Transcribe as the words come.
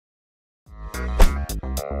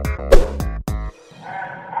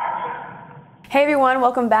Hey everyone,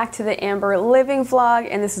 welcome back to the Amber Living Vlog,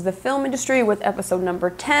 and this is the film industry with episode number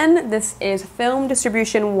 10. This is Film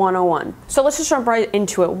Distribution 101. So let's just jump right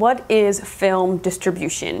into it. What is film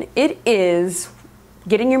distribution? It is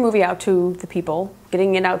getting your movie out to the people,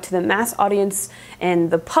 getting it out to the mass audience and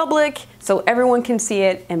the public so everyone can see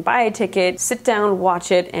it and buy a ticket, sit down,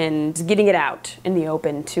 watch it, and getting it out in the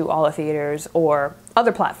open to all the theaters or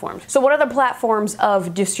other platforms. So what are the platforms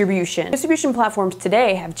of distribution? Distribution platforms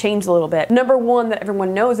today have changed a little bit. Number one that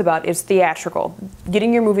everyone knows about is theatrical.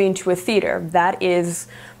 Getting your movie into a theater. That is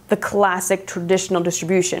the classic traditional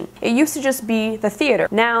distribution. It used to just be the theater.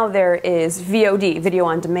 Now there is VOD, video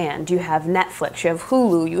on demand. You have Netflix, you have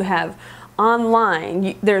Hulu, you have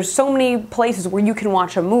online. There's so many places where you can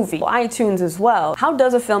watch a movie. iTunes as well. How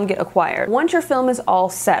does a film get acquired? Once your film is all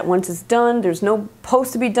set, once it's done, there's no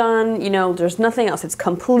post to be done, there's nothing else. It's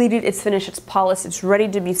completed, it's finished, it's polished, it's ready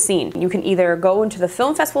to be seen. You can either go into the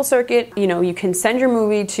film festival circuit, you can send your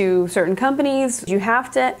movie to certain companies. You have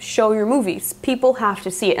to show your movies. People have to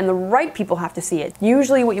see it, and the right people have to see it.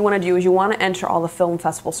 Usually what you want to do is you want to enter all the film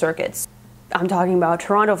festival circuits. I'm talking about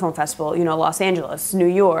Toronto Film Festival, Los Angeles, New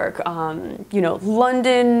York,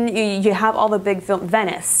 London. You have all the big film,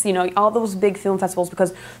 Venice, all those big film festivals,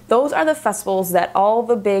 because those are the festivals that all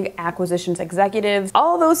the big acquisitions executives,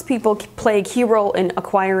 all those people play a key role in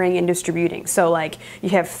acquiring and distributing. So like you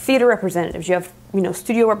have theater representatives, you have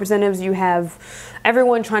studio representatives, you have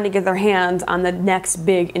everyone trying to get their hands on the next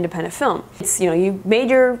big independent film. It's, you made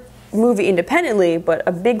your movie independently, but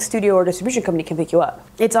a big studio or distribution company can pick you up.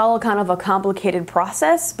 It's all kind of a complicated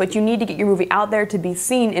process, but you need to get your movie out there to be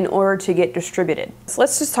seen in order to get distributed. So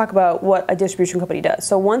let's just talk about what a distribution company does.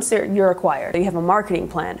 So once you're acquired, you have a marketing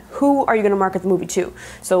plan. Who are you going to market the movie to?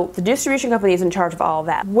 So the distribution company is in charge of all of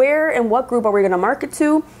that. Where and what group are we going to market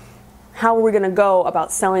to? How are we going to go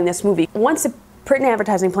about selling this movie? Once a print and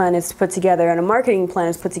advertising plan is put together and a marketing plan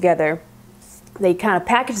is put together, they kind of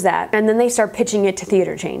package that, and then they start pitching it to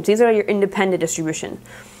theater chains. These are your independent distribution.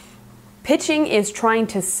 Pitching is trying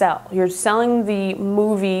to sell. You're selling the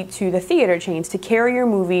movie to the theater chains to carry your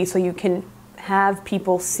movie so you can have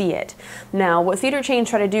people see it. Now, what theater chains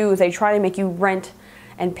try to do is they try to make you rent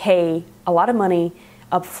and pay a lot of money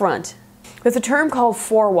up front. There's a term called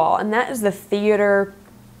four-wall, and that is the theater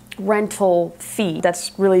rental fee.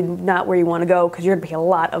 That's really not where you want to go, because you're going to pay a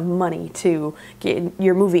lot of money to get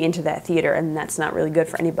your movie into that theater, and that's not really good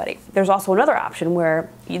for anybody. There's also another option where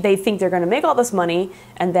they think they're going to make all this money,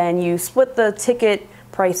 and then you split the ticket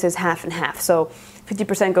prices half and half. So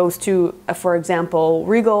 50% goes to, for example,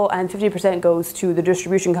 Regal, and 50% goes to the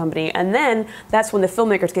distribution company, and then that's when the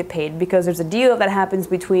filmmakers get paid, because there's a deal that happens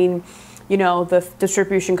between the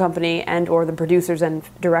distribution company and or the producers and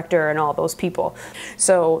director and all those people.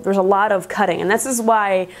 So there's a lot of cutting, and this is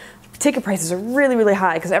why ticket prices are really, really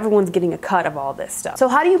high, because everyone's getting a cut of all this stuff. So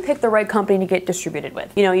how do you pick the right company to get distributed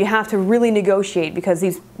with? You have to really negotiate, because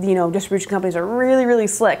these, distribution companies are really, really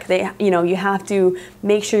slick. They, you have to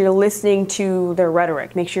make sure you're listening to their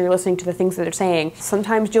rhetoric, make sure you're listening to the things that they're saying.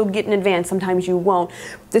 Sometimes you'll get in advance, sometimes you won't.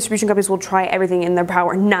 Distribution companies will try everything in their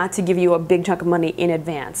power not to give you a big chunk of money in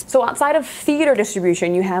advance. So outside of theater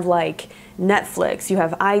distribution, you have like Netflix, you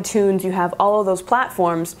have iTunes, you have all of those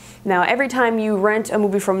platforms. Now, every time you rent a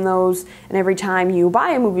movie from those, and every time you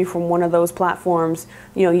buy a movie from one of those platforms,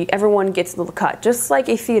 everyone gets a little cut, just like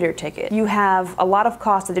a theater ticket. You have a lot of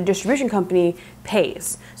costs that the distribution company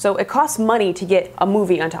pays. So it costs money to get a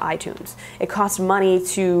movie onto iTunes. It costs money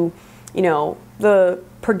to, the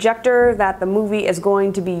projector that the movie is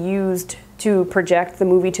going to be used to project the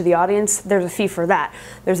movie to the audience, there's a fee for that.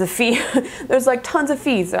 There's a fee, there's like tons of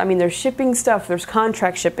fees. I mean, there's shipping stuff, there's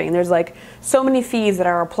contract shipping, there's like so many fees that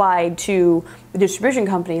are applied to the distribution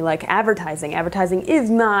company, like advertising. Advertising is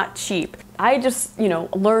not cheap. I just,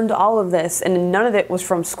 learned all of this, and none of it was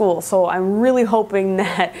from school. So I'm really hoping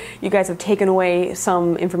that you guys have taken away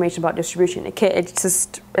some information about distribution.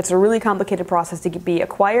 It's a really complicated process to be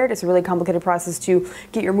acquired. It's a really complicated process to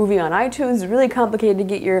get your movie on iTunes. It's really complicated to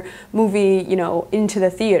get your movie, into the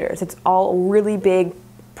theaters. It's all a really big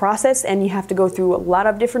process, and you have to go through a lot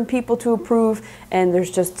of different people to approve, and there's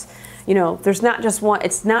just, there's not just one.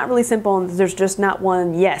 It's not really simple, and there's just not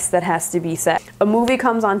one yes that has to be said. A movie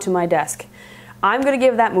comes onto my desk. I'm going to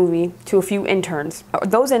give that movie to a few interns.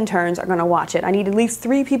 Those interns are going to watch it. I need at least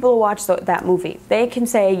 3 people to watch that movie. They can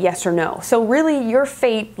say yes or no. So really, your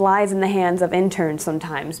fate lies in the hands of interns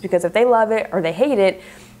sometimes, because if they love it or they hate it,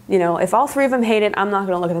 You know, if all three of them hate it, I'm not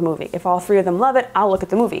gonna look at the movie. If all three of them love it, I'll look at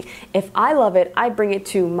the movie. If I love it, I bring it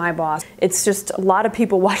to my boss. It's just a lot of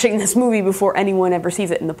people watching this movie before anyone ever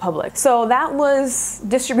sees it in the public. So that was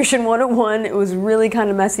Distribution 101. It was really kind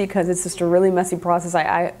of messy because it's just a really messy process.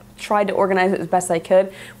 I tried to organize it as best I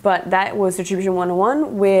could, but that was Distribution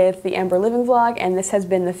 101 with the Amber Living vlog, and this has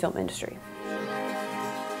been the film industry.